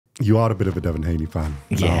You are a bit of a Devin Haney fan.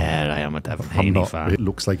 Yeah, I am a Devin Haney fan. It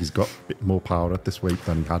looks like he's got a bit more power at this weight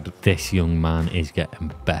than he had. This young man is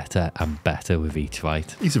getting better and better with each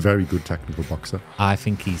fight. He's a very good technical boxer. I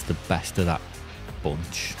think he's the best of that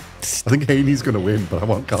bunch. I think Haney's going to win, but I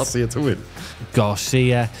want Garcia to win.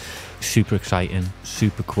 Garcia, super exciting,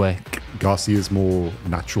 super quick. Garcia's more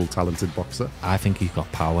natural, talented boxer. I think he's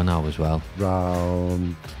got power now as well.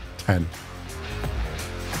 Round 10.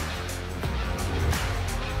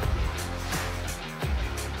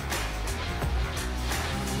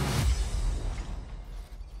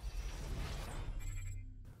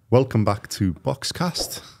 Welcome back to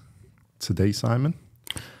BoxCast. Today, Simon.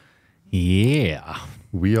 Yeah.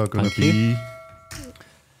 We are going to be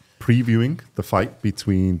previewing the fight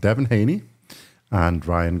between Devin Haney and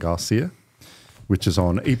Ryan Garcia, which is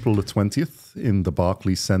on April the 20th in the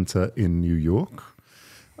Barclays Center in New York.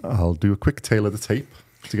 I'll do a quick tail of the tape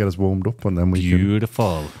to get us warmed up, and then we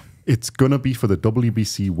Beautiful. It's going to be for the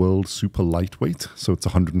WBC World Super Lightweight, so it's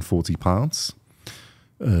 140 pounds.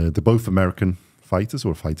 They're both American fighters,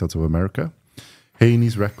 or a fight out of America.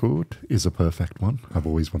 Haney's record is a perfect one. I've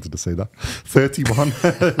always wanted to say that. 31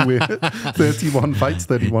 31 fights,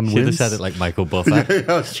 31 wins. Should have said it like Michael Buffer.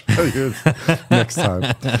 Next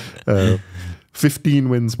time. 15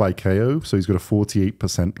 wins by KO, so he's got a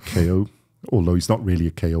 48% KO, although he's not really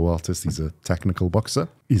a KO artist. He's a technical boxer.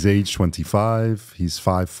 He's age 25. He's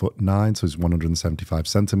 5'9", so he's 175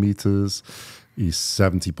 centimeters. He's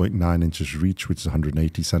 70.9 inches reach, which is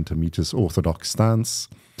 180 centimeters. Orthodox stance.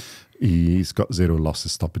 He's got 0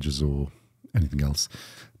 losses, stoppages, or anything else.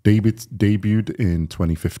 Debuted in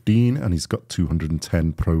 2015, and he's got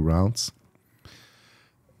 210 pro rounds.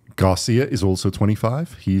 Garcia is also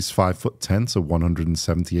 25. He's 5'10", so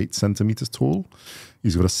 178 centimeters tall.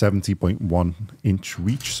 He's got a 70.1 inch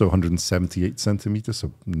reach, so 178 centimeters,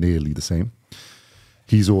 so nearly the same.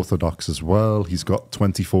 He's orthodox as well. He's got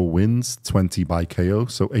 24 wins, 20 by KO,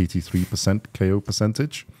 so 83% KO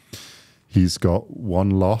percentage. He's got 1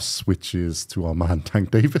 loss, which is to our man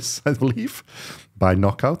Tank Davis, I believe, by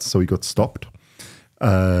knockout, so he got stopped.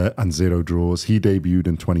 And 0 draws. He debuted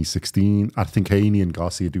in 2016. I think Haney and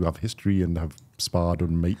Garcia do have history and have sparred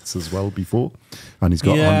on mates as well before. And he's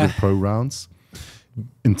got 100 pro rounds.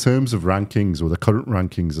 In terms of rankings, or the current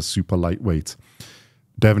rankings, are super lightweight.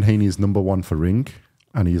 Devin Haney is number 1 for ring,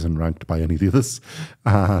 and he isn't ranked by any of the others.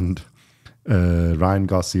 And Ryan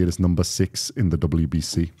Garcia is number 6 in the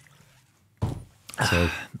WBC. So,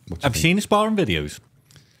 have you seen the sparring videos?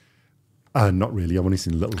 Not really. I've only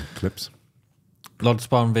seen little clips. A lot of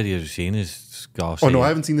sparring videos I've seen is Garcia. Oh, no, I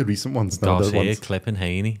haven't seen the recent ones. No, Garcia clipping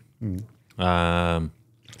Haney. Oh,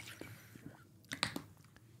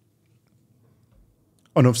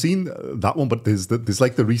 no, I've seen that one, but there's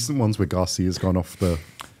like the recent ones where Garcia's gone off the...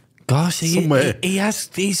 Garcia, somewhere.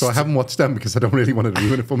 So I haven't watched them because I don't really want to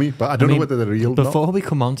ruin it for me, but I don't know whether they're real or not. Before we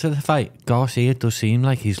come on to the fight, Garcia does seem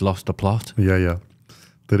like he's lost the plot. Yeah.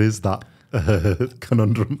 There is that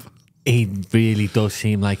conundrum. He really does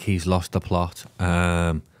seem like he's lost the plot.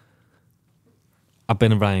 I've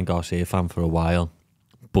been a Ryan Garcia fan for a while,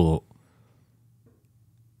 but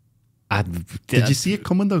did you see it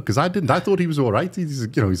coming though? Because I didn't. I thought he was all right. He's a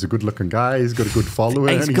good-looking guy. He's got a good follower.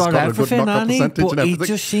 He's got everything, a good knockout percentage but and everything. He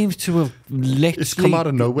just seems to have literally come out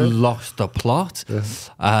of nowhere. Lost the plot. Yeah.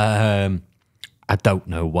 I don't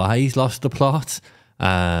know why he's lost the plot.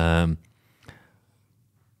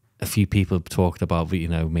 A few people have talked about,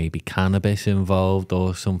 maybe cannabis involved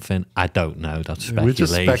or something. I don't know. That's speculation. We're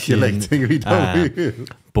just speculating. We don't.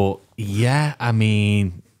 But yeah, I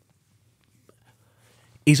mean,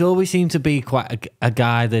 he's always seemed to be quite a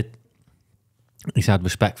guy that he's had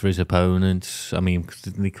respect for his opponents. I mean,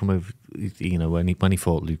 didn't he come over? When he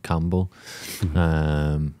fought Luke Campbell.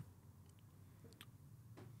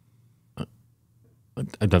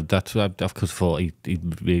 That's I've thought he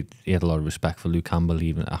had a lot of respect for Luke Campbell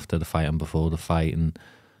even after the fight and before the fight,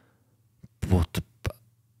 but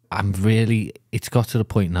it's got to the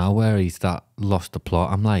point now where he's lost the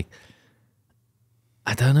plot. I'm like,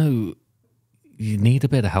 I don't know, you need a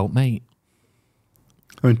bit of help, mate.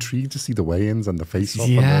 I'm intrigued to see the weigh-ins and the face-off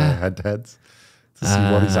and the head-to-heads to see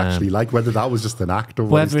what he's actually like, whether that was just an act or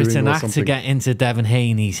whether it's an act to get into Devin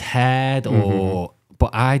Haney's head or...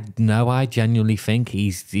 But I genuinely think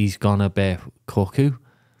he's gone a bit cuckoo.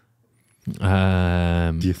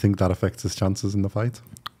 Do you think that affects his chances in the fight?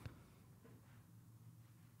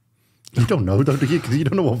 You don't know, though, do you? Because you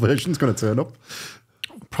don't know what version's going to turn up.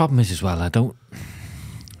 Problem is as well, I don't...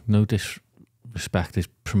 No disrespect, his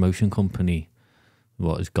promotion company,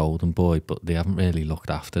 is Golden Boy, but they haven't really looked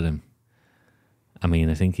after him. I mean,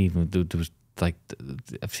 I think even there was like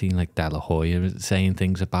I've seen like De La Hoya saying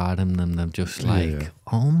things about him, and I'm just like,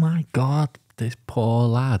 oh my god, this poor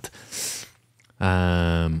lad.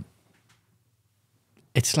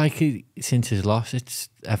 It's like since his loss,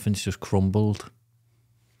 everything's just crumbled.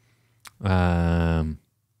 I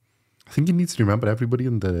think he needs to remember everybody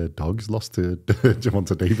in the Dogs lost to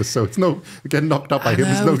Javonte Davis, so it's getting knocked out by him.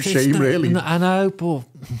 There's no shame, really. I know, but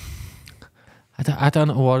I don't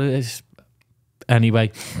know what it is.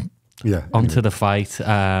 Anyway, onto the fight.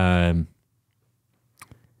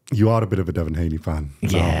 You are a bit of a Devin Haney fan.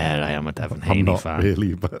 Yeah, I am a Devin Haney fan. I'm not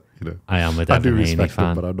really, but I am a Devin Haney fan.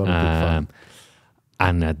 Him, but I'm not a big fan.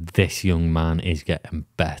 And this young man is getting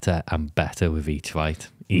better and better with each fight.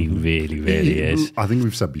 He really, really is. I think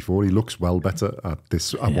we've said before, he looks well better at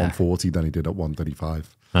 140 than he did at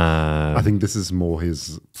 135. I think this is more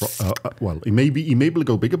his. Well, he may be able to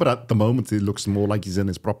go bigger, but at the moment, it looks more like he's in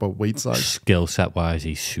his proper weight size. Skill set wise,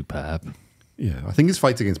 he's superb. Yeah, I think his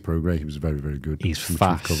fight against Prograis, he was very, very good. He's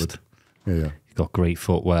fast. Covered. Yeah. He's got great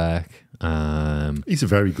footwork. He's a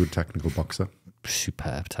very good technical boxer.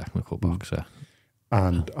 Superb technical boxer.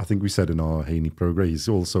 And I think we said in our Haney Prograis,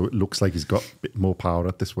 it looks like he's got a bit more power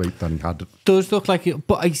at this weight than he had. Does look like it,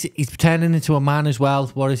 but he's turning into a man as well.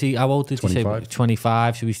 What is he? How old did 25. You say?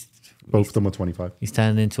 25. So both of them are 25. He's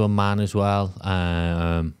turning into a man as well.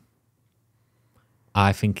 I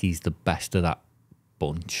think he's the best of that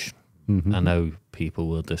bunch. I know people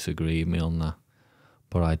will disagree with me on that,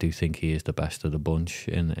 but I do think he is the best of the bunch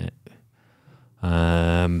in it.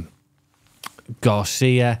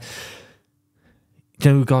 Garcia. Do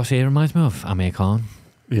you know who Garcia reminds me of? Amir Khan.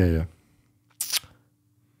 Yeah.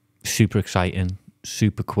 Super exciting,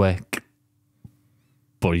 super quick,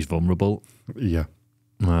 but he's vulnerable. Yeah.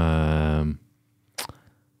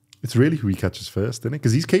 It's really who he catches first, isn't it?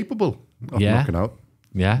 Because he's capable of knocking out.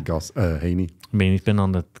 Yeah. Haney. I mean, he's been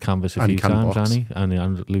on the canvas a few times, hasn't he?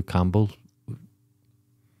 And Luke Campbell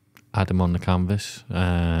had him on the canvas.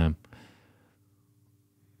 I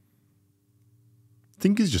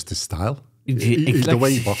think it's just his style. The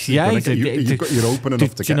way he boxes. Yeah, you're open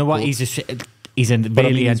enough to get. Do you know what? He's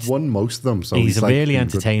won most of them. So he's a really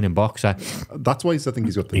entertaining boxer. That's why I think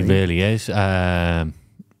he's got the name. He really is. And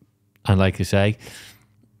like I say,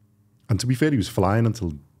 and to be fair, he was flying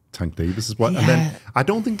until Tank Davis as well. And then I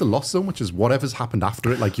don't think the loss so much as whatever's happened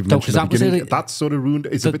after it, like you've mentioned at the beginning, that sort of ruined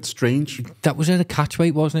it. It's a bit strange. That was at a catch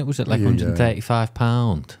weight, wasn't it? Was it like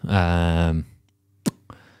 £135?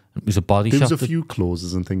 It was a body shot. There was a few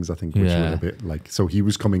clauses and things, I think, which were a bit like... So he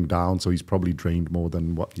was coming down, so he's probably drained more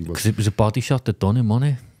than what he was. Because it was a body shot that done him,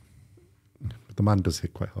 wasn't it? But the man does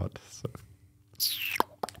hit quite hard. So.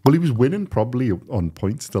 Well, he was winning probably on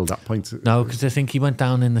points till that point. No, because I think he went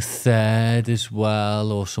down in the third as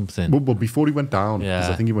well or something. Well, before he went down, because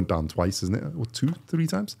I think he went down twice, isn't it? Or 2-3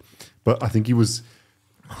 times? But I think he was...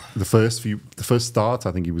 The first start,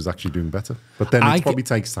 I think he was actually doing better. But then it probably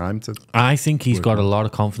takes time to... I think he's got a lot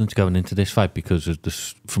of confidence going into this fight because of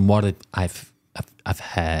this, from what I've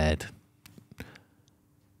heard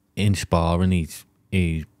in sparring,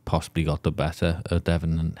 he's possibly got the better of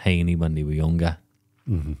Devin and Haney when they were younger.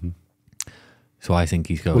 So I think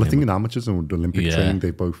he's going... Well, I think in amateurs and Olympic training,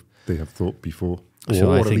 they have thought before.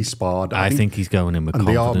 Or at least sparred. I think he's going in with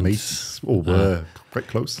confidence. And they are mates, or were quite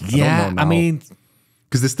close. Yeah, I mean...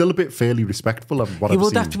 Because they're still a bit fairly respectful of what I've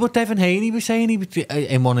seen. That's what Devin Haney was saying. He was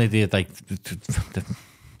in one of the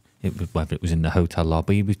whether it was in the hotel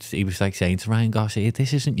lobby. He was like saying to Ryan Garcia,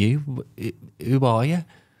 "This isn't you. Who are you?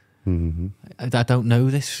 I don't know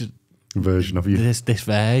this version of you. This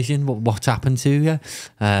version. What's happened to you?"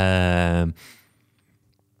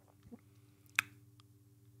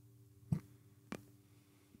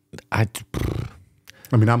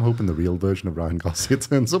 I mean, I'm hoping the real version of Ryan Garcia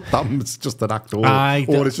turns up. It's just an act, or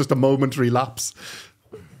it's just a momentary lapse.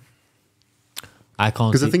 I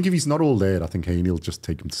can't. Because I think if he's not all there, I think Haney will just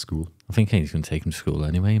take him to school. I think Haney's going to take him to school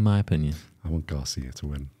anyway, in my opinion. I want Garcia to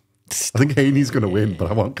win. I think Haney's going to win,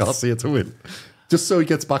 but I want Garcia to win. Just so he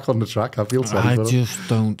gets back on the track. I feel sorry for him. I just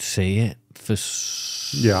don't see it.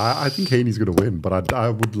 Yeah, I think Haney's going to win, but I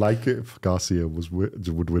would like it if Garcia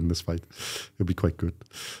would win this fight. It'd be quite good.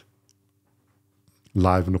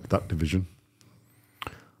 Liven up that division.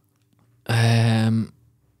 It's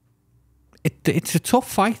a tough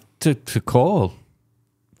fight to call.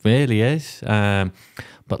 It really is.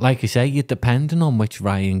 But like you say, you're depending on which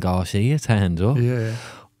Ryan Garcia turns up. Yeah.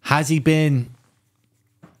 Has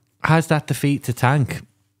that defeat to Tank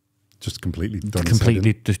just completely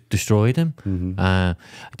destroyed him? Do you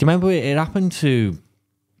remember it happened to...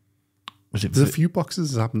 There's a few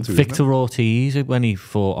boxers happened to Victor Ortiz when he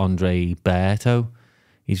fought Andre Berto.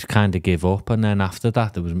 he's kind of give up. And then after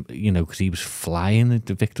that, there was, you know, because he was flying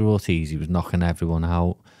the Victor Ortiz, he was knocking everyone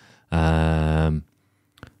out. And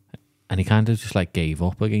he kind of just like gave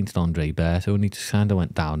up against Andre Berto, and he just kind of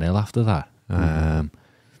went downhill after that. And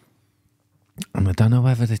I don't know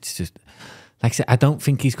whether it's just, like I said, I don't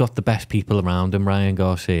think he's got the best people around him, Ryan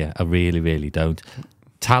Garcia. I really, really don't.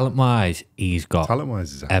 Talent-wise, he's got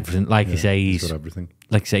everything. Like you say, he's got everything.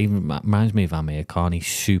 Like I say, he reminds me of Amir Khan. He's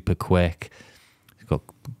super quick. He's got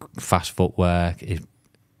fast footwork.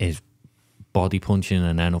 His body punching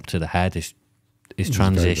and then up to the head. His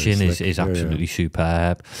transition is absolutely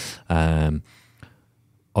superb.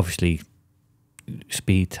 Obviously,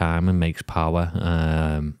 speed, timing makes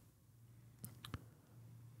power.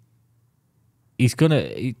 He's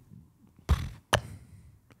gonna.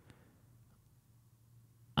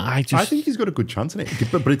 I think he's got a good chance in it,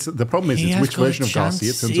 but the problem is it's which version of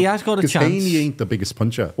Garcia. He has got a chance. Because Haney ain't the biggest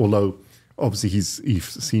puncher, although obviously he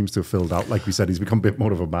seems to have filled out. Like we said, he's become a bit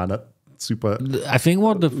more of a man at super. I think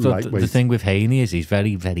what the thing with Haney is he's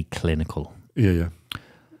very, very clinical. Yeah.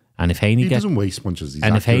 And if Haney doesn't waste punches,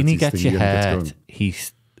 and if Haney gets your head,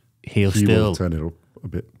 he'll still turn it up a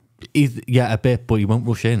bit. A bit, but he won't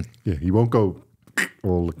rush in. Yeah, he won't go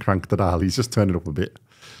all crank the dial. He's just turning it up a bit.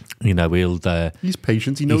 You know, he's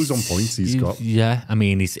patient. He knows on points he's got. Yeah, I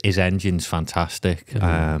mean, his engine's fantastic.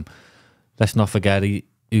 Let's not forget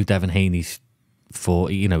who Devin Haney's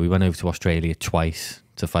fought. You know, we went over to Australia twice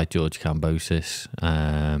to fight George Kambosos.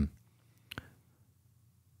 And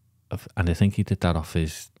I think he did that off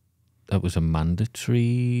that was a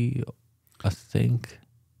mandatory, I think.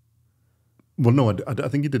 Well, no, I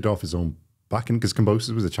think he did it off his own backing because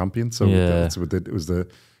Kambosos was a champion. So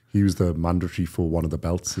he was the mandatory for one of the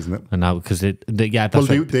belts, isn't it? And now, because they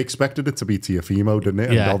expected it to be Tiafimo, didn't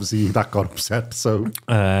it? Yeah. And obviously that got upset. So,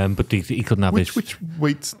 but he couldn't have which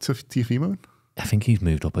weight to Tiafimo? I think he's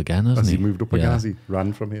moved up again, hasn't he? Has he moved up again? Has he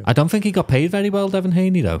ran from here? I don't think he got paid very well, Devin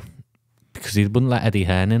Haney, though, because he wouldn't let Eddie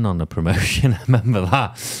Hearn in on the promotion. I remember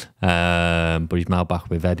that. But he's now back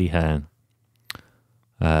with Eddie Hearn.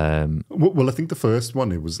 Well, I think the first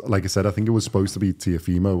one, it was, like I said, I think it was supposed to be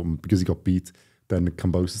Tiafimo, and because he got beat. Then the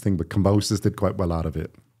Kambosos thing, but Kambosos did quite well out of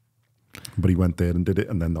it. But he went there and did it,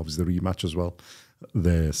 and then obviously the rematch as well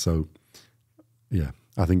there. So yeah,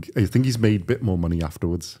 I think he's made a bit more money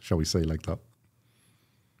afterwards, shall we say, like that.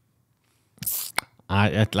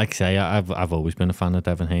 I like I say, I've always been a fan of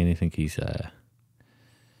Devin Haney. I think he's.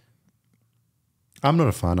 I'm not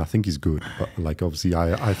a fan. I think he's good, but like obviously,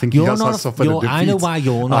 I think he has suffered a defeat. I know why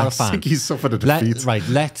you're not a fan. I think he's suffered a defeat.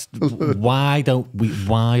 Why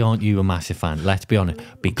aren't you a massive fan? Let's be honest.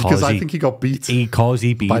 Because I think he got beat. Because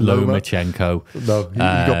he beat Lomachenko. No, he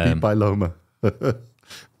got beat by Loma,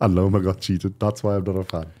 and Loma got cheated. That's why I'm not a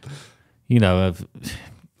fan. You know,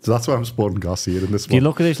 so that's why I'm supporting Garcia in this one. If you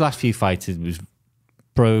look at his last few fights, it was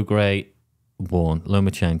Prograis won,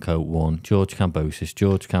 Lomachenko won, George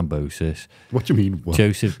Kambosos. What do you mean won?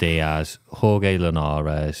 Joseph Diaz, Jorge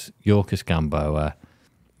Linares, Yorkis Gamboa.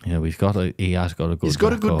 You know, he has got a good He's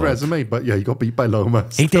got record. A good resume, but yeah, he got beat by Loma.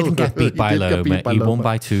 He didn't get beat by Loma. He won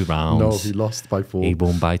by 2 rounds. No, he lost by 4. He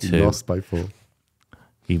won by 2. He lost by 4.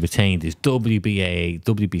 He retained his WBA,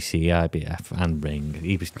 WBC, IBF, and ring.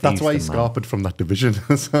 That's why he scarpered from that division.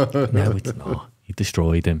 So. No, it's not. He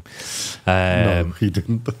destroyed him. No, he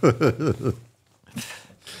didn't.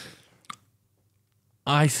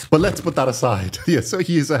 But let's put that aside. Yeah, so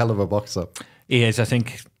he is a hell of a boxer. He is, I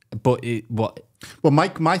think. But what? Well,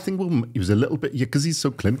 my thing, he was a little bit, because he's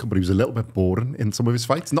so clinical, but he was a little bit boring in some of his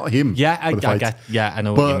fights. Not him. Yeah, I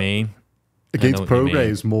know what you mean. Against Prograis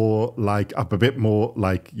is more like, a bit more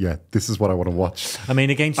like, yeah, this is what I want to watch. I mean,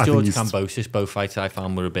 against George Kambosos, both fights I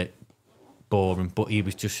found were a bit boring, but he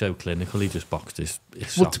was just so clinical. He just boxed his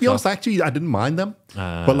well, to be honest, actually, I didn't mind them.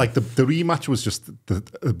 But like the rematch was just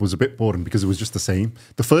it was a bit boring because it was just the same.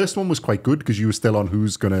 The first one was quite good because you were still on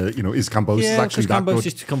who's gonna, is Kambosos actually that good? Kambosos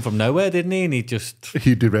used to come from nowhere, didn't he? And he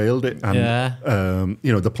derailed it. And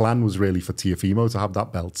the plan was really for Tiafimo to have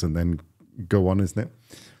that belt and then go on, isn't it?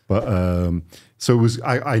 But so it was.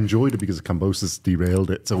 I enjoyed it because Kambosos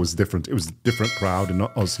derailed it. So it was different. It was a different crowd and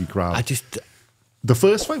not Aussie crowd. The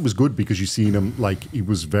first fight was good because you seen him, like, he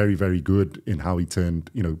was very, very good in how he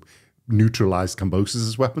turned, neutralized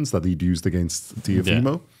Kambosos' weapons that he'd used against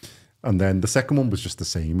Tiafimo. Yeah. And then the second one was just the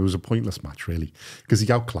same. It was a pointless match, really, because he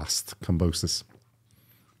outclassed Kambosos.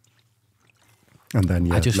 And then,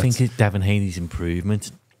 yeah. I just think it's Devin Haney's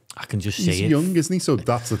improvement. I can just see it. He's young, isn't he? So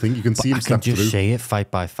that's the thing. You can see him step through. I can just see it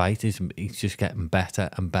fight by fight. He's just getting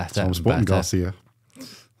better and better. So I'm supporting Garcia.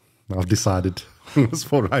 I've decided. I'm going to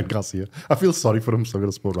support Ryan Garcia. I feel sorry for him, so I'm going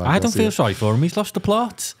to support Ryan Garcia. I don't feel sorry for him. He's lost the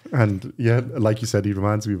plot. And yeah, like you said, he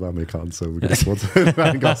reminds me of Amir Khan, so we're going to support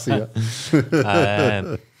Ryan Garcia.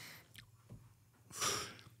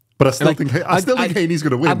 But I still think Haney's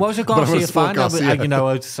going to win. I was a Garcia fan.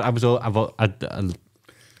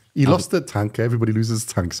 He lost the tank. Everybody loses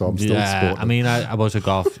the tank, so I'm still supporting. I mean, I was a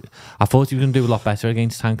Garth. I thought he was going to do a lot better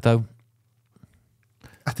against Tank, though.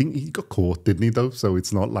 I think he got caught, didn't he, though? So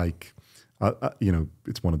it's not like,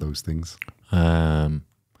 it's one of those things. I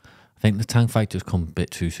think the Tank fight just come a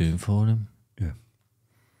bit too soon for him. Yeah.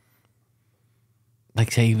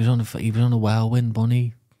 Like, say, he was on a whirlwind,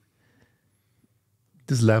 bunny.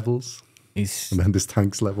 There's levels. And then there's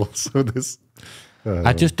Tank's levels. So there's...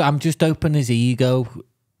 I'm just hoping his ego...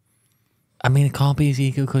 I mean, it can't be his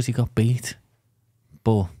ego because he got beat.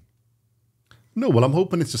 But... No, well, I'm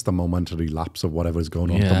hoping it's just a momentary lapse of whatever is going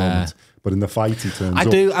on at the moment. But in the fight, he turns up.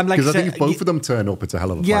 Because I think if both of them turn up, it's a hell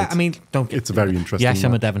of a fight. Yeah, I mean, it's a very interesting Yes,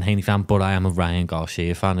 I'm a Devin Haney fan, but I am a Ryan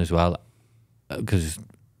Garcia fan as well. Because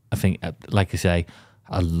I think, like I say,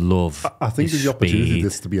 I think there's the opportunity for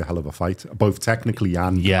this to be a hell of a fight, both technically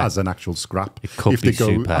and as an actual scrap. It could be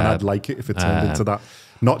superb. And I'd like it if it turned into that.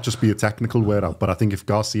 Not just be a technical wear out, but I think if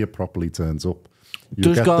Garcia properly turns up,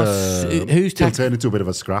 he'll turn into a bit of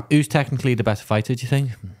a scrap. Who's technically the better fighter, do you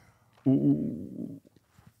think?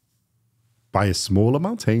 By a small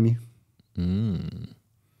amount, Haney.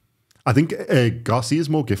 I think Garcia's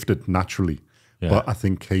more gifted naturally, but I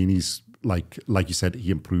think Haney's, like you said,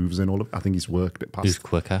 he improves in all of it. I think he's worked it past. Who's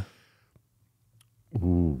quicker?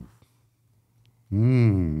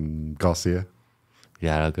 Garcia.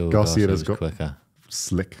 Yeah, I'll go with Garcia. Garcia's quicker.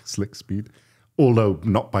 Slick speed. Although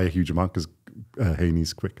not by a huge amount because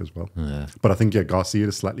Haney's quick as well. Yeah. But I think, Garcia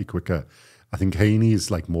is slightly quicker. I think Haney is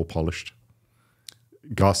like more polished.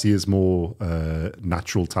 Garcia is more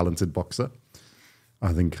natural, talented boxer.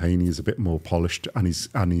 I think Haney is a bit more polished and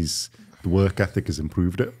the work ethic has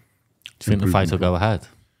improved it. Do you think the fight will go ahead?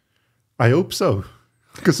 I hope so.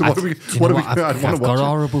 Because I've got a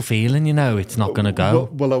horrible feeling, it's not going to go.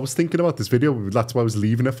 Well, I was thinking about this video. That's why I was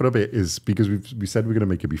leaving it for a bit. Is because we said we're going to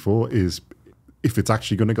make it before. Is if it's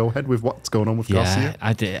actually going to go ahead with what's going on with Garcia. I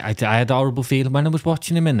had a horrible feeling when I was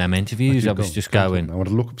watching him in them interviews. I was just going. I want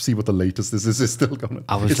to look up, see what the latest is. Is it still going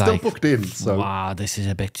on? It's still booked in. So wow, this is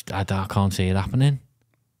a bit. I can't see it happening.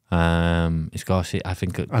 It's Garcia. I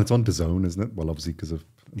think, and it's on DAZN, isn't it? Well, obviously because of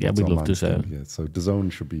we love DAZN. Yeah, so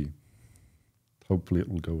DAZN should be. Hopefully it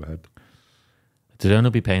will go ahead. DAZN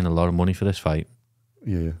will be paying a lot of money for this fight.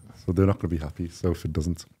 Yeah. So they're not going to be happy. So if it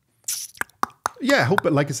doesn't, I hope.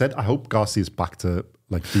 Like I said, I hope Garcia's back to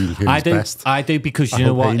being his best. I do because you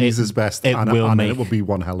know what, Haney's his best, and it will be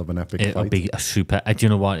one hell of an epic fight. It'll be a super. Do you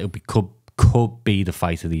know what? Could be the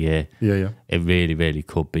fight of the year. Yeah. It really, really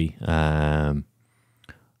could be.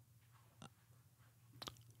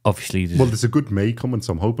 Obviously, there's a good May coming,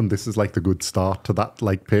 so I'm hoping this is like the good start to that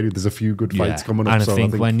period. There's a few good fights coming up, and so I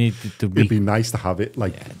think when it'd be nice to have it.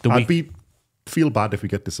 Feel bad if we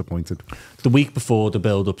get disappointed. The week before the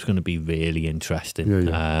build-up's going to be really interesting.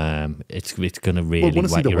 It's going to really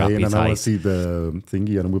whet your appetite. And I want to see the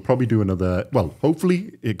thingy, and we'll probably do another. Well,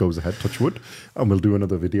 hopefully it goes ahead. Touch wood, and we'll do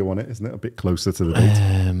another video on it. Isn't it a bit closer to the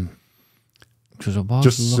date?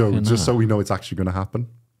 Just so we know it's actually going to happen.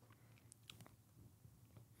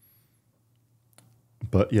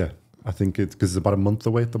 But I think it's because it's about a month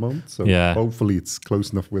away at the moment. So hopefully it's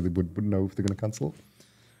close enough where they would know if they're going to cancel.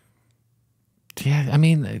 Yeah, I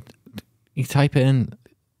mean, you type it in.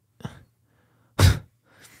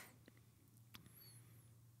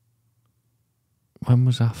 When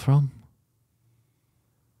was that from?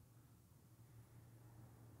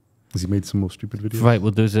 Has he made some more stupid videos? Right,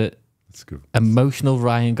 well, there's a... That's good. Emotional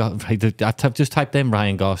Ryan Garcia. I've just typed in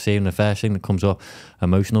Ryan Garcia, and the first thing that comes up,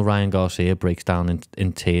 emotional Ryan Garcia breaks down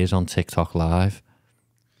in tears on TikTok Live.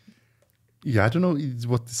 Yeah, I don't know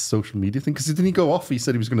what this social media thing, because didn't he go off? He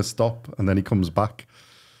said he was going to stop, and then he comes back,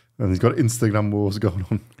 and he's got Instagram wars going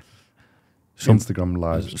on. Instagram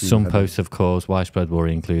Live. Some posts have caused widespread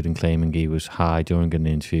worry, including claiming he was high during an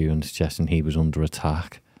interview and suggesting he was under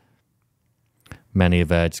attack. Many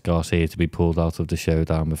have urged Garcia to be pulled out of the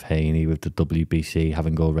showdown with Haney, with the WBC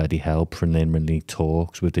having already held preliminary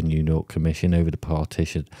talks with the New York Commission over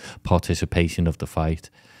the participation of the fight.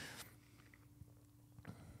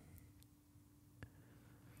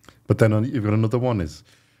 But then you've got another one is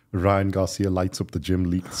Ryan Garcia lights up the gym,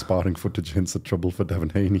 leaked sparring footage, hints at trouble for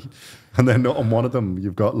Devin Haney. And then on one of them,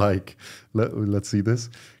 you've got let's see this.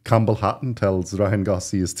 Campbell Hatton tells Ryan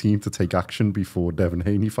Garcia's team to take action before Devin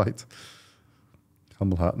Haney fight.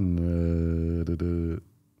 Campbell Hatton.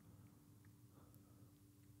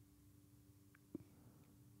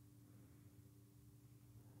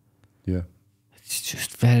 Yeah. It's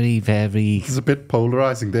just very, very... It's a bit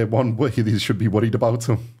polarizing there. One way you should be worried about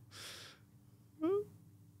him.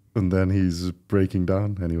 And then he's breaking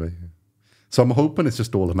down anyway. So I'm hoping it's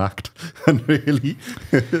just all an act. And really,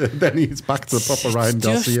 then he's back to the proper Ryan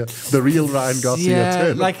Garcia. The real Ryan Garcia.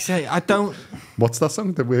 Yeah, like I say, I don't... What's that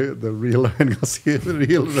song? The real Ryan Garcia, the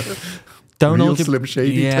real Slim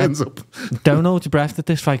Shady turns up. Don't hold your breath that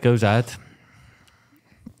this fight goes ahead.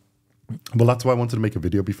 Well, that's why I wanted to make a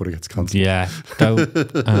video before it gets cancelled. Yeah,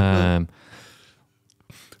 don't.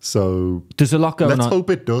 So there's a lot going on. Let's hope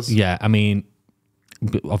it does. Yeah, I mean,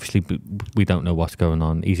 obviously we don't know what's going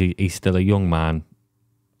on. He's still a young man.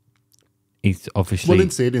 He's obviously... Well, in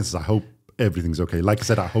seriousness, I hope everything's okay. Like I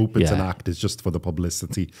said, I hope it's an act. It's just for the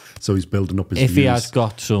publicity. So he's building up his If views. he has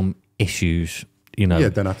got some issues, you know... Yeah,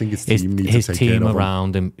 then I think his team needs his to take care of him.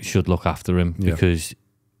 around him should look after him because...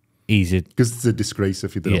 Because it's a disgrace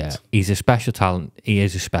if he don't. Yeah, he's a special talent. He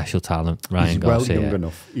is a special talent, Ryan Garcia. Well young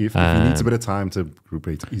enough. If he needs a bit of time to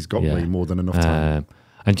recuperate, he's got way more than enough time.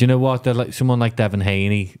 And do you know what? Like someone like Devin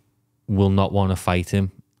Haney will not want to fight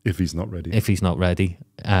him if he's not ready.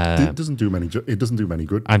 It doesn't do many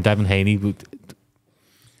good. And Devin Haney would,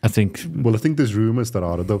 I think. Well, I think there's rumours that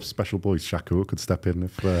the special boy Shakur could step in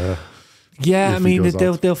if. Yeah, if I mean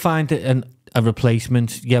they'll find a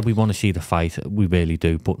replacement. Yeah, we want to see the fight. We really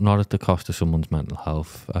do, but not at the cost of someone's mental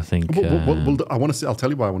health. I think. Well, I want to see. I'll tell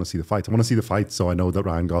you why I want to see the fight. I want to see the fight so I know that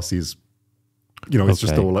Ryan Garcia's, it's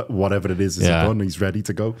just all whatever it is done. He's ready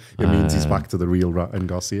to go. It means he's back to the real Ryan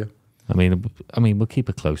Garcia. I mean, we'll keep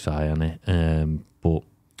a close eye on it, but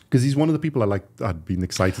because he's one of the people I'd been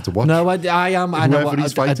excited to watch. No, I am. I know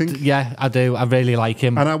he's fighting. Yeah, I do. I really like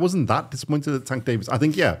him, and I wasn't that disappointed at Tank Davis. I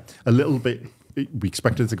think a little bit. We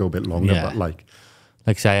expected it to go a bit longer, but like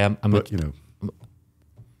I say, I'm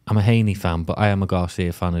a Haney fan, but I am a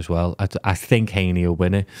Garcia fan as well. I think Haney will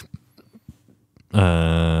win it.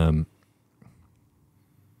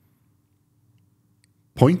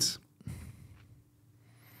 Points?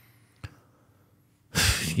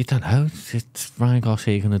 You don't know. It's Ryan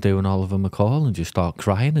Garcia going to do an Oliver McCall and just start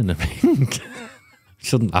crying in the ring.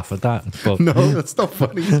 Shouldn't laugh at that. But no, that's not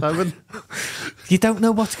funny, Simon. You don't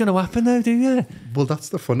know what's going to happen, though, do you? Well, that's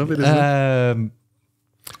the fun of it, isn't it?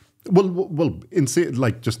 Well,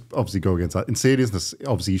 just obviously go against that. In seriousness,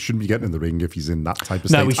 obviously, he shouldn't be getting in the ring if he's in that type of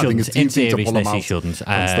state. No, he shouldn't. I think his team in to pull him seriousness, out he shouldn't.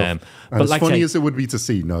 And but as funny as it would be to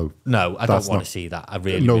see, no, I don't want to see that. I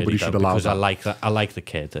really, nobody really should don't, allow because that. I like the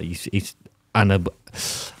kid. He's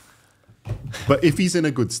But if he's in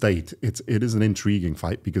a good state, it is an intriguing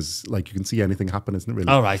fight because, like, you can see anything happen, isn't it? Really.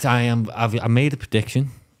 All right, I made a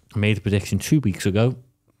prediction. I made a prediction 2 weeks ago.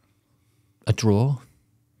 A draw.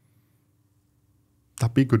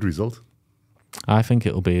 That'd be a good result. I think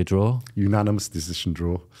it'll be a draw. Unanimous decision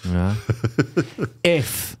draw. Yeah.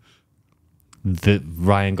 If the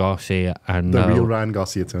Ryan Garcia and the real Ryan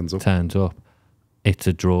Garcia turns up, it's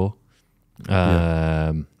a draw.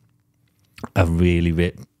 A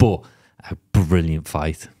really, but a brilliant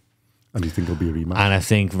fight. And you think it'll be a rematch? And I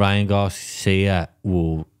think Ryan Garcia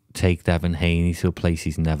will take Devin Haney to a place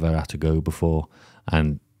he's never had to go before.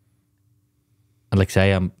 And like I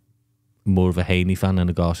say, I'm more of a Haney fan than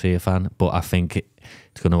a Garcia fan, but I think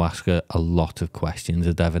it's going to ask a lot of questions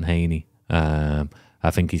of Devin Haney. I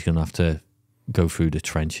think he's going to have to go through the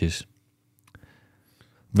trenches.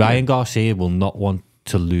 Ryan Garcia will not want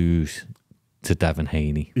to lose to Devin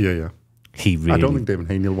Haney. Yeah. He really, I don't think Devin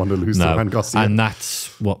Haney will want to lose to Ryan Garcia. And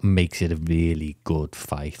that's what makes it a really good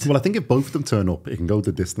fight. Well, I think if both of them turn up, it can go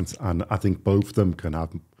the distance, and I think both of them can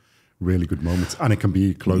have really good moments, and it can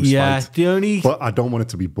be a close fight. But I don't want it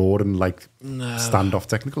to be boring, like standoff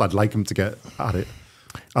technical. I'd like him to get at it.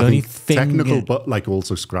 I think technical, but like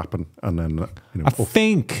also scrapping, and then I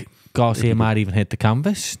think Garcia might even hit the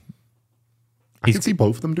canvas. I can see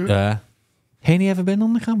both of them do it. Haney ever been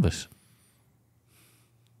on the canvas?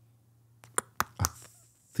 I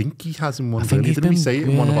think he has in one. Didn't we say it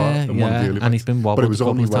in one of our one of the early and he's been wobbled, but it was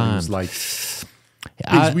only when he was like.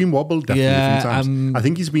 He's been wobbled definitely a few times. I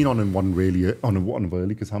think he's been on one early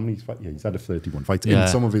because how many fights? Yeah, he's had a 31 fights. In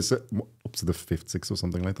some of his up to the 5th, 6th or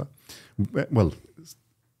something like that. Well,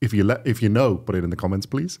 if you know, put it in the comments,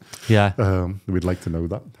 please. Yeah, we'd like to know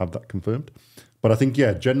that, have that confirmed. But I think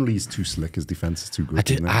generally he's too slick. His defense is too good.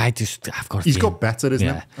 I've got. He's got better, isn't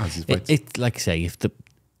it? As his fights. It's like I say,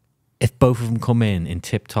 if both of them come in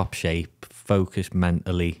tip-top shape, focused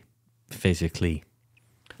mentally, physically,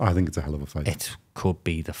 I think it's a hell of a fight. It could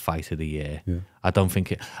be the fight of the year. Yeah. I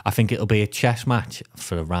think it'll be a chess match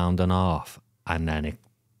for a round and a half, and then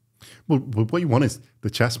Well, what you want is the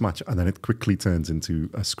chess match, and then it quickly turns into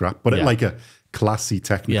a scrap, but Yeah. like a classy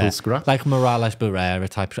technical scrap. like Morales Barrera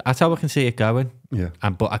type. That's how I can see it going. Yeah.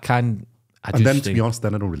 But I can. And then, to be honest,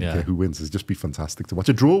 then I don't really care who wins. It'd just be fantastic to watch.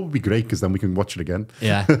 A draw would be great because then we can watch it again.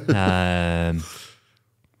 Yeah.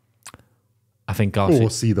 I think Garcia. Or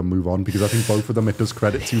see them move on, because I think both of them, it does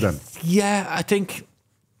credit to them. Yeah, I think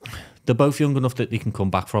they're both young enough that they can come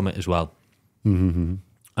back from it as well. Well,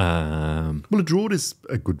 a draw is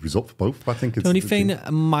a good result for both. I think it's The only thing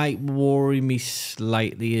that might worry me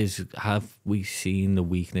slightly is, have we seen the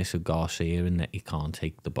weakness of Garcia in that he can't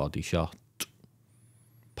take the body shot?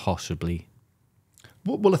 Possibly.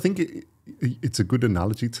 Well, I think it's a good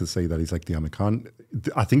analogy to say that he's like the American.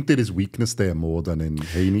 I think there is weakness there more than in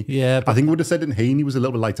Haney. Yeah, but I think we would have said in Haney was a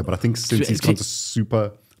little bit lighter, but I think since he's gone to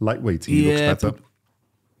super lightweight, he looks better.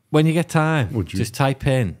 When you get time, Would you? just type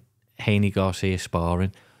in Haney Garcia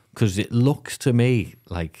sparring, because it looks to me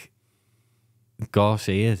like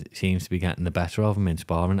Garcia seems to be getting the better of him in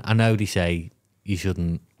sparring. I know they say you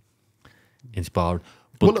shouldn't in sparring.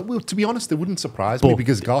 But Well, to be honest, it wouldn't surprise me,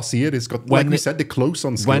 because Garcia has got, like we said, they're close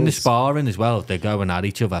on skills. when they're sparring as well, they're going at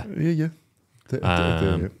each other. Yeah.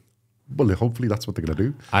 Well, hopefully that's what they're going to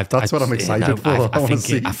do. That's what I'm excited for.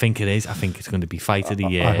 I think it is. I think it's going to be fight of the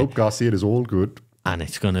year. I hope Garcia is all good. And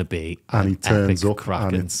it's going to be And he turns epic up,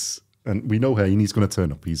 cracking. and we know Haney's going to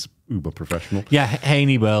turn up. He's uber professional. Yeah,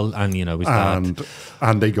 Haney will, and his dad.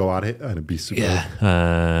 And they go at it, and it'd be super.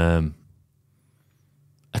 Yeah.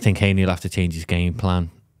 I think Haney will have to change his game plan.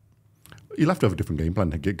 You'll have to have a different game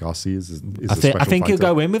plan to get Garcia's. I think he'll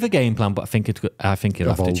go in with a game plan, but I think he'll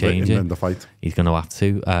have to change it in the fight. He's going to have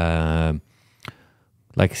to.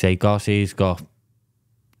 Like I say, Garcia's got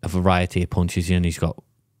a variety of punches in.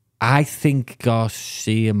 I think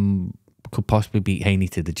Garcia could possibly beat Haney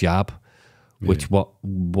to the jab, which what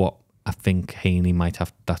I think Haney might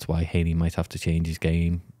have. That's why Haney might have to change his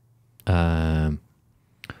game.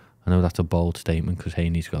 I know that's a bold statement because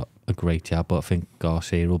Haney's got a great jab, but I think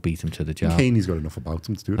Garcia will beat him to the jab. Haney's got enough about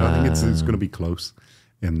him to do it. I think it's going to be close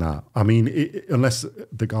in that. I mean, unless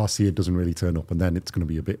the Garcia doesn't really turn up, and then it's going to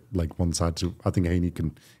be a bit like one side. So I think Haney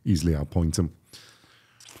can easily outpoint him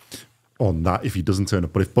on that if he doesn't turn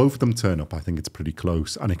up. But if both of them turn up, I think it's pretty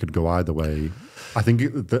close, and it could go either way. I think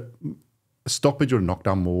the stoppage or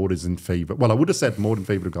knockdown more is in favour. Well, I would have said more in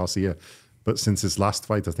favour of Garcia, but since his last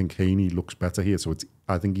fight, I think Haney looks better here. So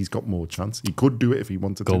I think he's got more chance. He could do it if he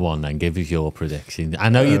wanted to. Go on then, give us your prediction. I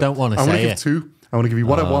know you don't want to say it. I want to give two. I want to give you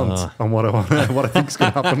what I want and what I think is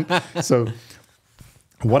going to happen. So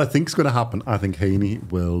what I think is going to happen, I think Haney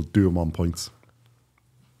will do him on points.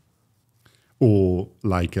 Or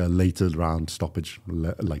like a later round stoppage,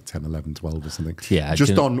 like 10, 11, 12 or something. Yeah,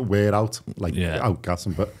 just on wear out, outgas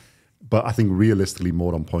him. But I think realistically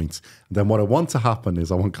more on points. And then what I want to happen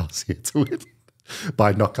is I want Garcia to win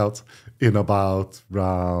by knockout in about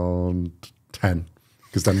round 10.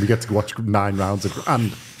 Because then we get to watch 9 rounds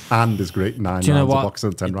and there's great 9 rounds of boxing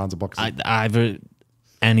and 10 rounds of boxing. Either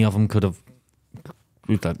any of them could have,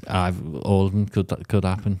 all of them could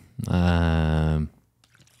happen.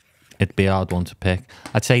 It'd be a hard one to pick.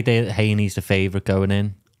 I'd say Haney's the favourite going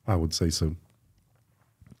in. I would say so.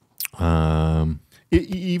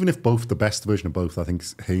 Even if both, the best version of both, I think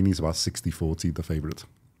Haney's about 60-40 the favourite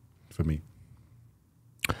for me.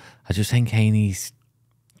 I just think Haney's...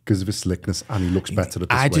 Because of his slickness, and he looks better at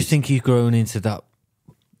this I just weight. think he's grown into that...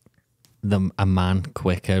 a man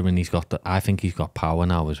quicker, and I think he's got power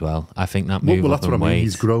now as well. I think that move well, up that's what I mean. weight,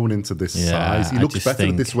 He's grown into this size. He looks better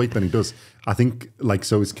at this weight than he does. I think,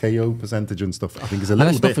 so his KO percentage and stuff, I think is a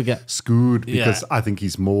little bit skewed because I think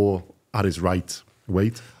he's more at his right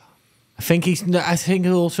weight. I think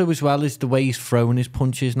also as well is the way he's throwing his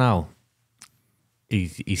punches now.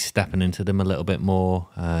 He's stepping into them a little bit more.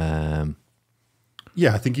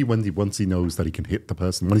 Yeah, I think once he knows that he can hit the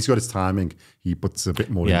person, when he's got his timing, he puts a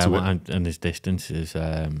bit more into it. And his distance is...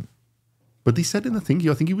 But he said in the thing,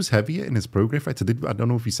 I think he was heavier in his pro grade fight. I don't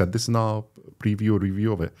know if he said this in our preview or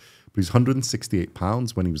review of it, but he's 168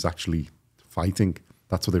 pounds when he was actually fighting.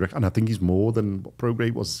 That's what they reckon. And I think he's more than what pro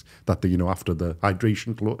grade was that after the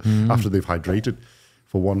hydration, after they've hydrated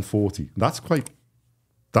for 140. That's why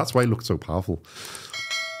he looked so powerful.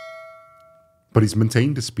 But he's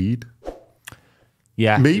maintained his speed.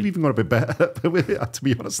 Yeah, maybe even got a bit better, to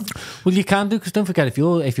be honest. Well, you can do, because don't forget, if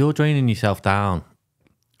you're draining yourself down,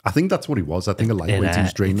 I think that's what he was. I think a lightweight, he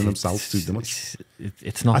was draining himself too much.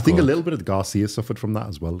 It's not. I think a little bit of Garcia suffered from that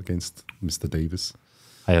as well against Mr. Davis.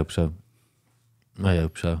 I hope so.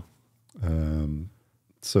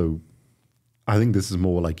 So I think this is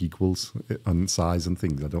more like equals on size and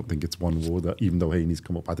things. I don't think it's one war that, even though Haney's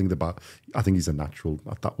come up, I think he's a natural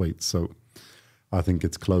at that weight. So I think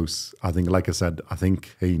it's close. I think, like I said, I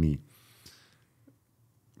think Haney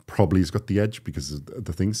probably has got the edge because of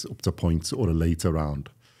the things up to points or a later round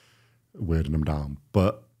wearing him down.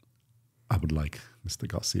 But I would like Mr.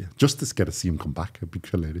 Garcia just to get to see him come back. It'd be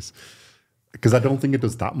hilarious. Because I don't think it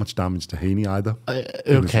does that much damage to Haney either.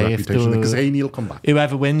 Okay, because Haney will come back.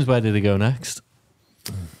 Whoever wins, where do they go next?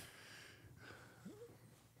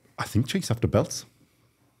 I think Chase after belts.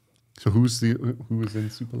 So who is in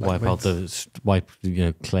super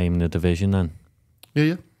lightweights? Claim the division then.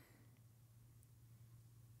 Yeah.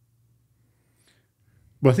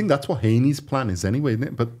 Well, I think that's what Haney's plan is anyway,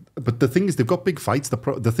 isn't it? But the thing is, they've got big fights.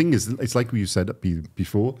 The thing is, it's like you said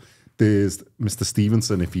before. There's Mr.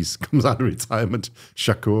 Stevenson if he comes out of retirement.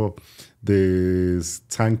 Shakur. There's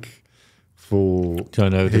Tank for. Do I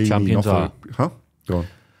know who the champions are? Huh? Go on.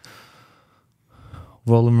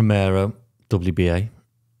 Roland Romero, WBA.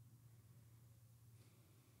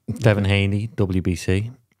 Devin Haney,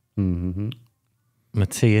 WBC. Mm-hmm.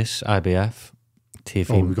 Matthias, IBF.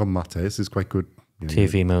 Oh, we've got Matthias, is quite good. Yeah,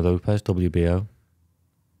 Teofimo Lopez, WBO.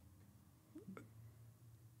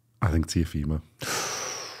 I think Teofimo.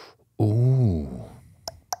 Ooh.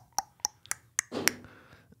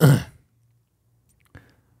 The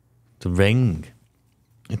ring.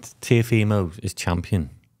 It's Teofimo is champion.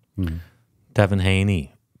 Devin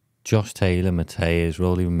Haney, Josh Taylor, Mateus,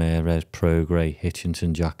 Rolly Ramirez, Prograis,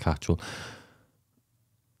 Hitchinson, Jack Cattrall.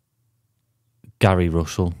 Gary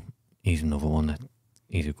Russell, he's another one that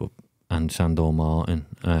he's a good, and Sandor Martin.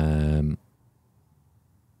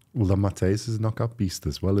 Well, then Mateus is a knockout beast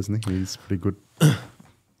as well, isn't he? He's pretty good.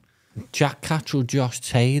 Jack Cattrall, Josh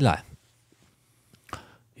Taylor.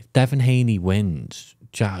 If Devin Haney wins,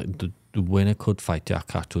 the winner could fight Jack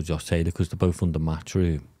Cattrall, Josh Taylor, because they're both under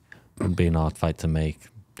Matchroom. It would be an hard fight to make.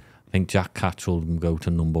 I think Jack Cattrall will go to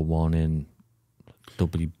number 1 in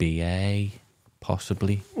WBA,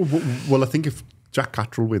 possibly. Well, I think if Jack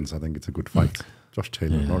Cattrall wins, I think it's a good fight. Josh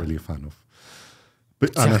Taylor, I'm not really a fan of.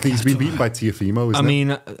 But and I think he's been beaten by Teofimo,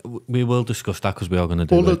 isn't it? We will discuss that because we are going to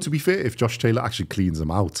do Although, to be fair, if Josh Taylor actually cleans him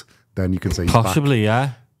out, then you can say he's possibly,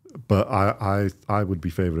 back. Yeah. But I would be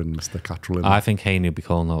favouring Mr. Cattrall. I think Haney will be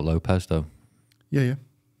calling out Lopez, though. Yeah.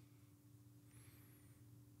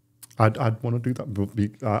 I'd want to do that, but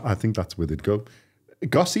I think that's where they'd go.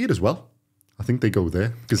 Garcia as well. I think they go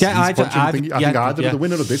there. Because I think either the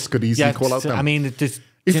winner of this could easily call out them. I mean, if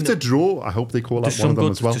it's a draw, I hope they call out one of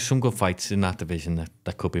them as well. There's some good fights in that division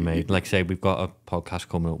that could be made. Like, say, we've got a podcast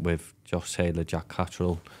coming up with Josh Taylor, Jack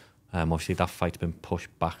Cattrall. Obviously, that fight's been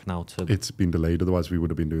pushed back now to... It's been delayed, otherwise we would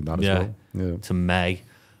have been doing that as well. Yeah. To May.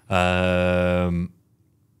 But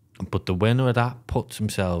the winner of that puts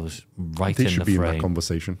themselves right in the frame. They should be in that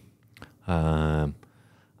conversation. I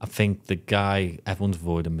think the guy... Everyone's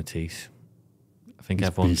avoiding Matisse. I think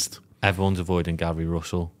everyone's avoiding Gary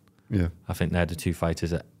Russell. Yeah. I think they're the two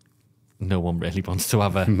fighters that no one really wants to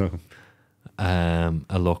have a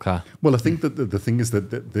look at. Well, I think that the thing is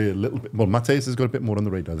that they're a little bit... Well, Mateus has got a bit more on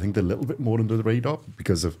the radar. I think they're a little bit more under the radar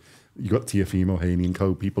because of... You got Teofimo, Haney and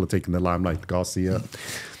co. People are taking the limelight. Garcia.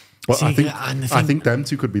 But see, I think them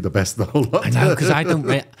two could be the best of the whole lot. I know, because I don't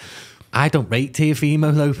rate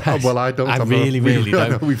Teofimo Lopez. Well, I don't. I really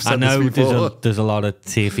don't. I know there's a lot of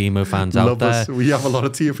Teofimo fans out there. We have a lot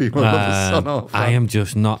of Teofimo lovers on our fan. I am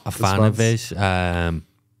just not a fan of his. I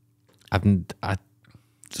don't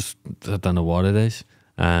know what it is.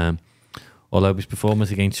 Although his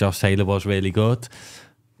performance against Josh Taylor was really good,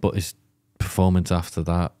 but his performance after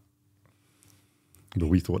that... But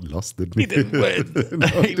we thought he lost, didn't we? He didn't win.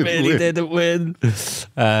 He really didn't win.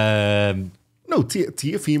 No,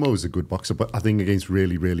 Teofimo is a good boxer, but I think against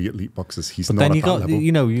really, really elite boxers, he's not then at that level.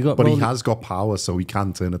 You got. But he has got power, so he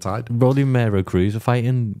can turn a tide. Rolly Romero Cruz are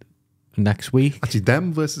fighting next week. Actually,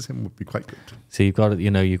 them versus him would be quite good. So you've got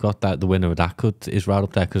that. The winner of that is right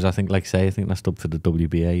up there because I think that's up for the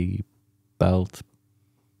WBA belt.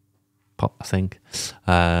 I think.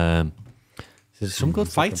 There's some good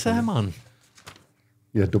fights there, man.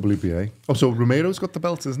 Yeah, WBA. Oh, so Romero's got the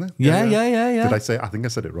belt, isn't it? Yeah. Did I say? I think I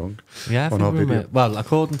said it wrong. Yeah, on our video. Well,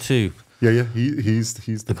 according to he's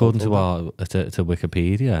the according to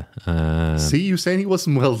Wikipedia. See, you saying he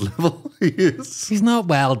wasn't world level? He is. He's not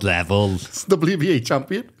world level. He's WBA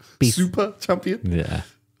champion, super champion, yeah,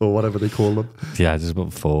 or whatever they call them. Yeah, there's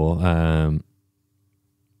about 4.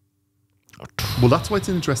 Well, that's why it's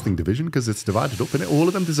an interesting division because it's divided up in it. All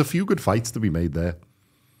of them. There's a few good fights to be made there.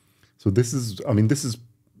 So this is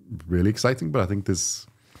really exciting, but I think there's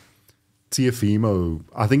Teofimo.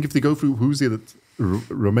 I think if they go through, who's the other?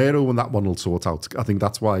 Romero and that one will sort out. I think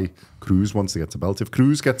that's why Cruz wants to get to belt. If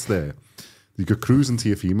Cruz gets there, you got Cruz and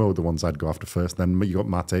Teofimo, the ones I'd go after first. Then you got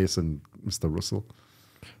Mateus and Mr. Russell.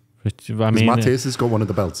 Which, I mean, Mateus has got one of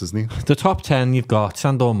the belts, isn't he? The top 10, you've got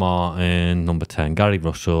Sandor Martin, number 10, Gary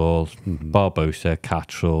Russell, Barbosa,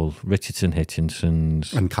 Cattrall, Richardson,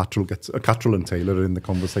 Hitchinsons. And Cattrall and Taylor are in the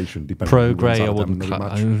conversation. Progray, I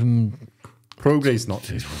wouldn't... Progray's not.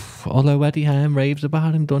 Although Eddie Hearn raves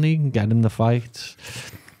about him, doesn't he? Can get him the fights.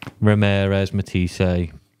 Ramirez,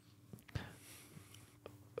 Matisse.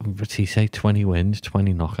 Matisse, 20 wins,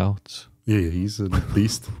 20 knockouts. Yeah, he's a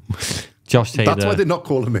beast. Josh Taylor. That's why they're not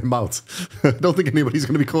calling him out. I don't think anybody's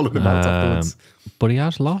going to be calling him out afterwards. But he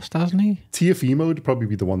has lost, hasn't he? Teofimo would probably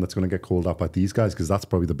be the one that's going to get called out by these guys because that's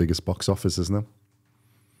probably the biggest box office, isn't it?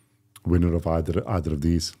 Winner of either of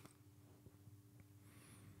these.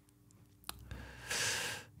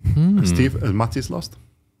 Has Matthias lost?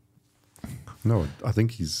 No, I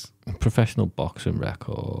think he's... Professional boxing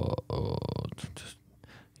record.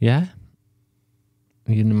 Yeah.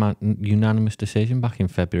 Unanimous decision back in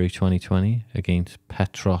February 2020 against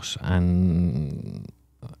Petros and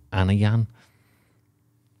Anayan.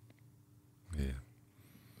 Yeah.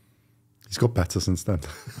 He's got better since then.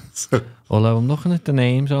 So. Although I'm looking at the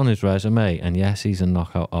names on his resume, and yes, he's a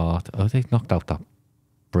knockout art. Oh, they've knocked out that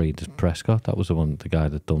Breeders Prescott. That was the guy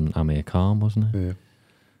that done Amir Khan, wasn't it? Yeah.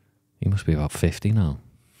 He must be about 50 now.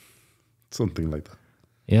 Something like that.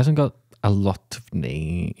 He hasn't got a lot of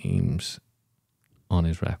names on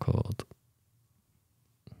his record.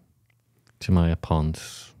 Jemiah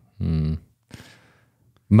Ponce.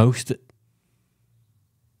 Most...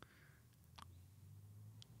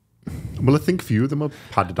 Well, I think few of them are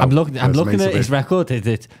padded out. I'm looking at his record.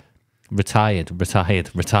 It's retired. I think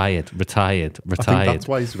that's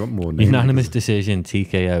why he's got more names. Unanimous decision,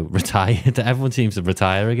 TKO, retired. Everyone seems to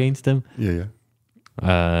retire against him. Yeah.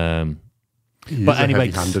 But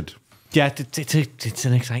anyway, heavy-handed. Yeah, it's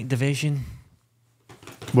an exciting division.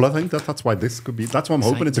 Well, I think that's why this could be. That's why I'm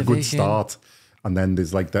hoping it's a good start. And then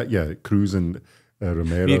there's like that, yeah, Cruz and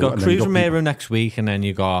Romero. You got Cruz Romero next week, and then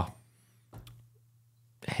you got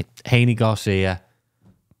Haney Garcia.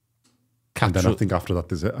 And then I think after that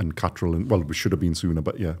there's and Cattrall and we should have been sooner,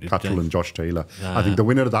 but yeah, Cattrall and Josh Taylor. I think the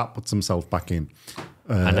winner of that puts himself back in.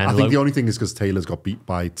 And I think the only thing is because Taylor's got beat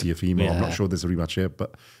by Teofimo. Yeah. I'm not sure there's a rematch here,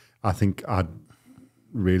 but I think I'd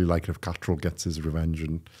really like it if Cattrall gets his revenge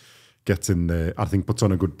and gets in there. I think puts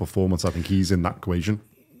on a good performance. I think he's in that equation.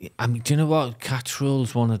 I mean, do you know what?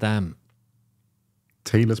 Cattrall's one of them.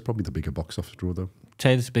 Taylor's probably the bigger box office draw, though.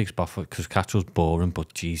 Taylor's the biggest box office because Cattrall's boring,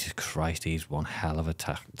 but Jesus Christ, he's one hell of a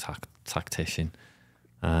tactician.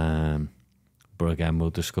 But again, we'll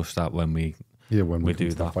discuss that when we do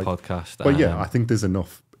that podcast. But yeah, I think there's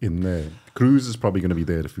enough in there. Cruz is probably going to be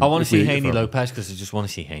there. I want to see Haney Lopez because I just want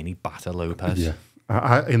to see Haney batter Lopez. Yeah.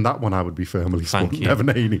 In that one, I would be firmly supporting Devin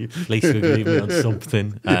Haney. At least you agree with me on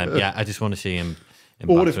something. Yeah, I just want to see him.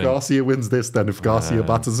 Or if Garcia wins this, then if Garcia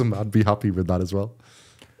batters him, I'd be happy with that as well.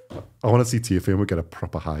 I want to see Teofimo get a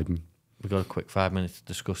proper hiding. We've got a quick 5 minutes to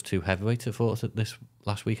discuss two heavyweights that fought at this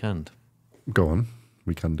last weekend. Go on,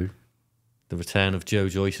 we can do. The return of Joe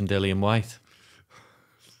Joyce and Dillian White.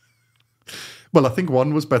 Well, I think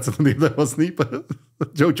one was better than the other, wasn't he?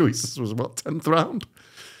 But Joe Joyce's was, 10th round?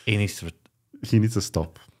 He needs to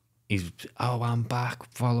stop. I'm back.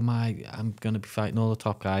 I'm going to be fighting all the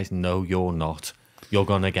top guys. No, you're not. You're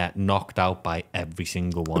going to get knocked out by every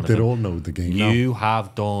single one of them. They all know the game You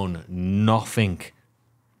have done nothing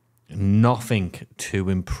to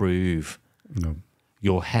improve. No.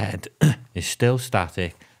 Your head is still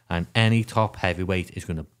static, and any top heavyweight is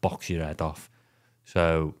going to box your head off.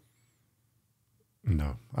 So...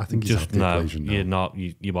 No, I think he's out the equation now. You're not.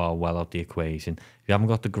 You are well out the equation. You haven't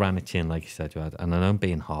got the granite chin like you said you had. And I know I'm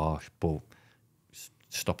being harsh, but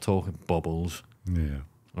stop talking bubbles. Yeah.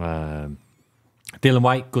 Dillian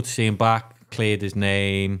White, good to see him back. Cleared his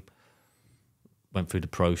name. Went through the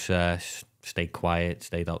process. Stayed quiet.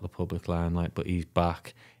 Stayed out the public limelight. But he's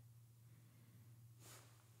back.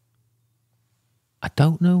 I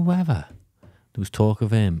don't know whether there was talk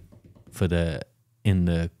of him in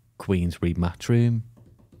the Queen's rematch room.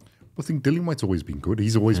 I think Dillian White's always been good.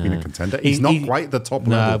 He's always been a contender. He's not quite at the top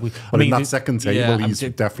level, but in that second table, he's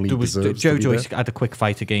definitely deserves Joe to be Joyce there. had a quick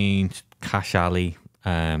fight against Cash Ali,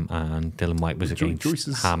 and Dillian White was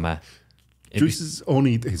against Hammer. Joyce's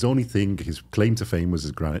only thing, his claim to fame was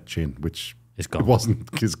his granite chin, which is gone. It wasn't.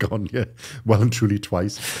 It's gone. Yeah, well and truly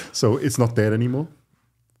twice. So it's not there anymore.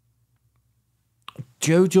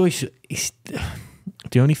 Joe Joyce,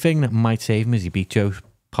 the only thing that might save him is he beat Joe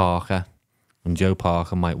Parker and Joe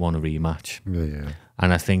Parker might want a rematch. Yeah.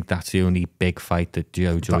 And I think that's the only big fight that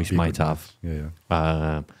Joe Joyce might have. Yeah.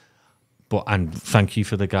 And thank you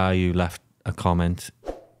for the guy who left a comment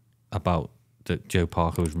about that Joe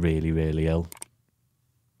Parker was really, really ill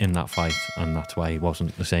in that fight, and that's why he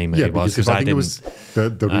wasn't the same as he was. Because I think it was the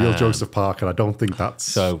real Joseph Parker. I don't think that's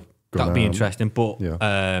so. That'd be interesting, but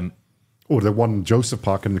or the one Joseph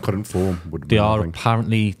Parker in the current form would. They are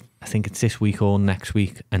apparently, I think it's this week or next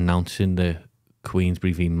week, announcing the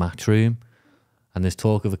Queensbury v Matchroom, and there's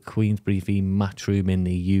talk of a Queensbury v Matchroom in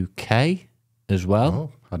the UK as well.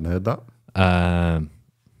 Oh, hadn't heard that.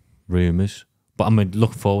 Rumours, but I'm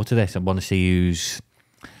looking forward to this. I want to see who's.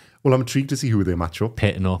 Well, I'm intrigued to see who they match up.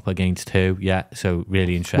 Pitting up against who, yeah. So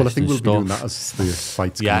really interesting. Well, I think we'll stuff. be doing that as the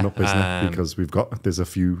fights coming up, isn't it? Because there's a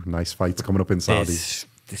few nice fights coming up in Saudi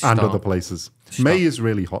and other places. May is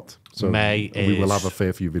really hot, so we will have a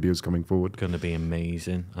fair few videos coming forward. Going to be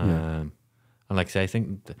amazing. And like I say, I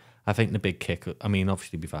think the big kick. I mean,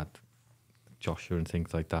 obviously we've had Joshua and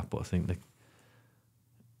things like that, but I think the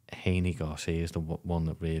Haney Garcia is the one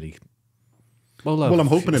that really. Well, I'm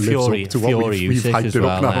hoping it lives up to what we've hyped it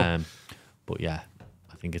up now. But yeah,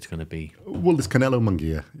 I think it's going to be. Well, this Canelo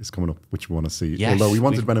Munguia is coming up, which we want to see. Yes, although we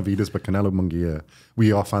wanted Benavidez, but Canelo Munguia,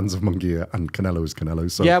 we are fans of Munguia, and Canelo is Canelo.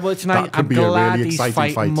 So yeah, well, it's nice. I'm glad he's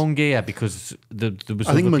fighting Munguia because there was.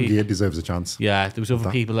 I think Munguia deserves a chance. Yeah, there was other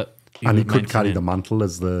people that. And he could carry the mantle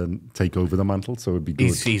take over the mantle, so it'd be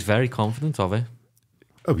good. He's very confident of it.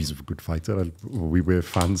 Oh, he's a good fighter. We were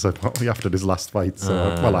fans after his last fight. So,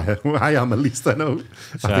 I am, at least I know.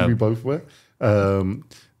 So, I think we both were.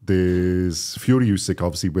 There's Fury Usyk,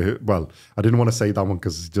 obviously. I didn't want to say that one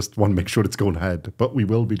because I just want to make sure it's going ahead. But we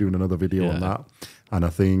will be doing another video on that. And I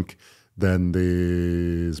think then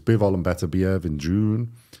there's Bivol and Beterbiev in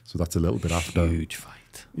June. So that's a little bit after. Huge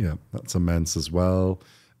fight. Yeah, that's immense as well.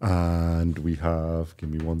 And we have,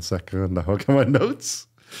 give me 1 second. Now I'll get my notes.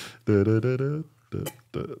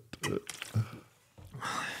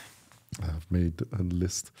 I've made a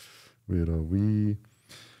list. Where are we?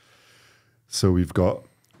 So we've got,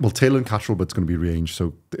 Taylor and Castro, but it's going to be rearranged.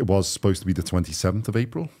 So it was supposed to be the 27th of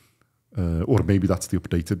April. Or maybe that's the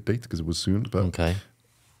updated date because it was soon. But, okay.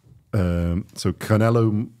 So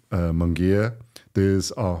Canelo Munguia.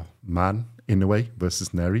 There's our man, Inoue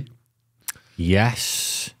versus Neri.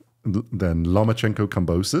 Yes. Then Lomachenko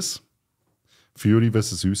Kambosos. Fury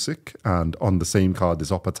versus Usyk, and on the same card is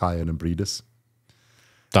Opatayan and Breedis.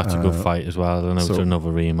 That's a good fight as well. I don't know if it's another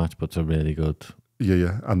rematch, but it's a really good.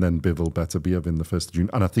 Yeah. And then Bivol Beterbiev in the 1st of June.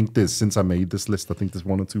 And I think since I made this list, I think there's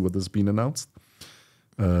 1 or 2 others been announced.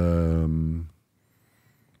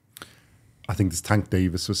 I think there's Tank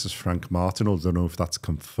Davis versus Frank Martin. I don't know if that's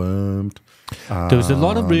confirmed. There was a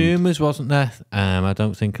lot of rumours, wasn't there? I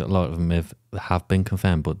don't think a lot of them have been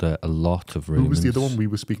confirmed, but there are a lot of rumours. Who was the other one we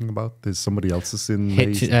were speaking about? There's somebody else that's in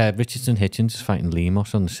Richardson Hitchens is fighting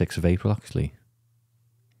Lemos on the 6th of April, actually.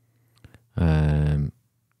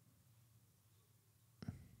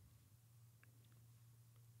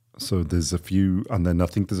 So there's a few, and then I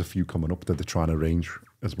think there's a few coming up that they're trying to arrange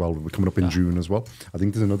as well. We're coming up in June as well. I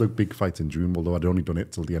think there's another big fight in June, although I'd only done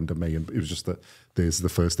it till the end of May, and it was just that there's the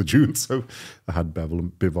 1st of June, so I had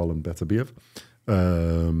Bivol and Beterbiev.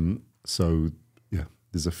 So yeah,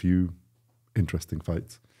 there's a few interesting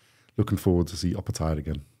fights. Looking forward to see Opatayan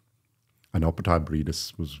again. And Opatayan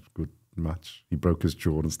Breedis was a good match. He broke his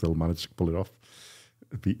jaw and still managed to pull it off.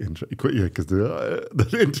 It'd be interesting, yeah,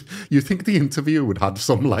 because you think the interview would have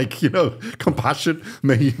some, compassion.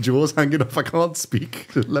 My jaw's hanging off, I can't speak.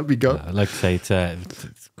 Let me go. I'd like to say it's a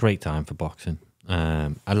great time for boxing.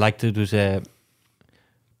 I liked there was a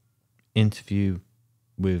interview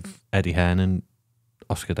with Eddie Hearn and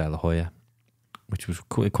Oscar De La Hoya, which was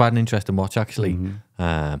quite an interesting watch, actually.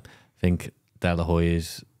 I think De La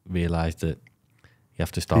Hoya's realised that you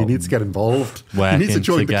have to start. He needs to get involved. He needs to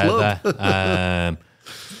join the club.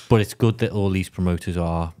 But it's good that all these promoters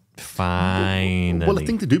are finally. Well, I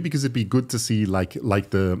think they do, because it'd be good to see like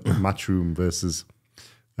the Matchroom versus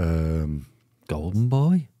Golden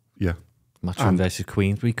Boy. Yeah. Matchroom versus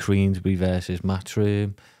Queensbury versus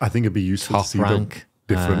Matchroom. I think it'd be useful to see rank.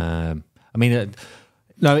 Different.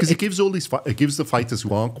 No, because it gives all these it gives the fighters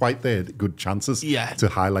who aren't quite there good chances to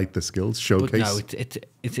highlight their skills, showcase. But no,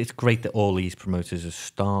 it's great that all these promoters are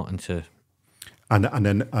starting to, and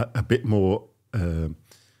then a bit more.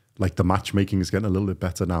 Like the matchmaking is getting a little bit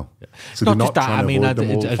better now. Yeah. So not just that. I mean,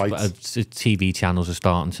 TV channels are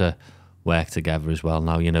starting to work together as well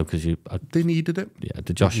now. Because they needed it. Yeah,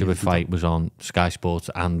 the Joshua fight was on Sky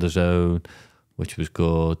Sports and The Zone, which was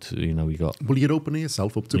good. We got. Well, you're opening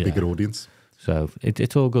yourself up to a bigger audience, so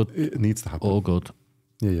it's all good. It needs to happen. All good.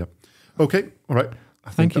 Yeah. Okay, all right.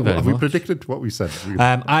 Thank you very have much. we predicted what we said?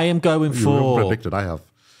 I am going You for. predicted. I have.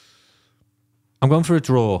 I'm going for a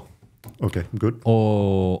draw. Okay, good.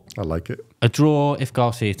 Or I like it. a draw if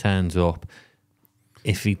Garcia turns up.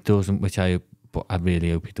 If he doesn't, which I really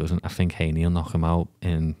hope he doesn't, I think Haney will knock him out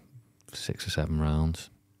in 6 or 7 rounds.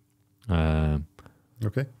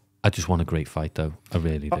 Okay. I just want a great fight, though. I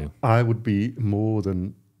really do. I would be more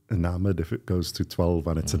than enamored if it goes to 12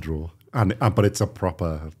 and it's a draw, but it's a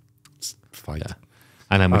proper fight. Yeah.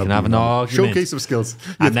 And then we can have an argument. Showcase of skills.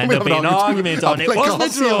 And then there'll be an argument on it.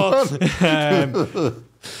 Wasn't a draw.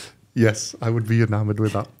 Yes, I would be enamored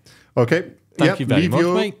with that. Okay. Thank you very much,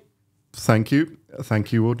 mate. Thank you.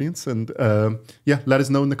 Thank you, audience. And let us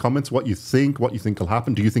know in the comments what you think will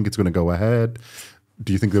happen. Do you think it's going to go ahead?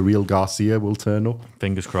 Do you think the real Garcia will turn up?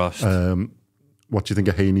 Fingers crossed. What do you think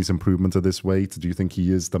of Haney's improvement of this weight? Do you think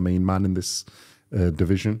he is the main man in this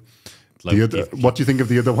division? What do you think of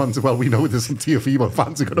the other ones? Well, we know there's some TFE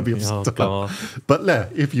fans are going to be upset.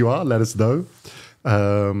 But if you are, let us know.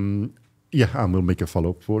 And we'll make a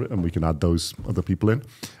follow-up for it and we can add those other people in.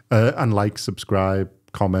 And like, subscribe,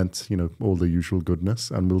 comment, all the usual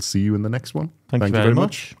goodness. And we'll see you in the next one. Thank you very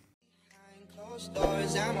much.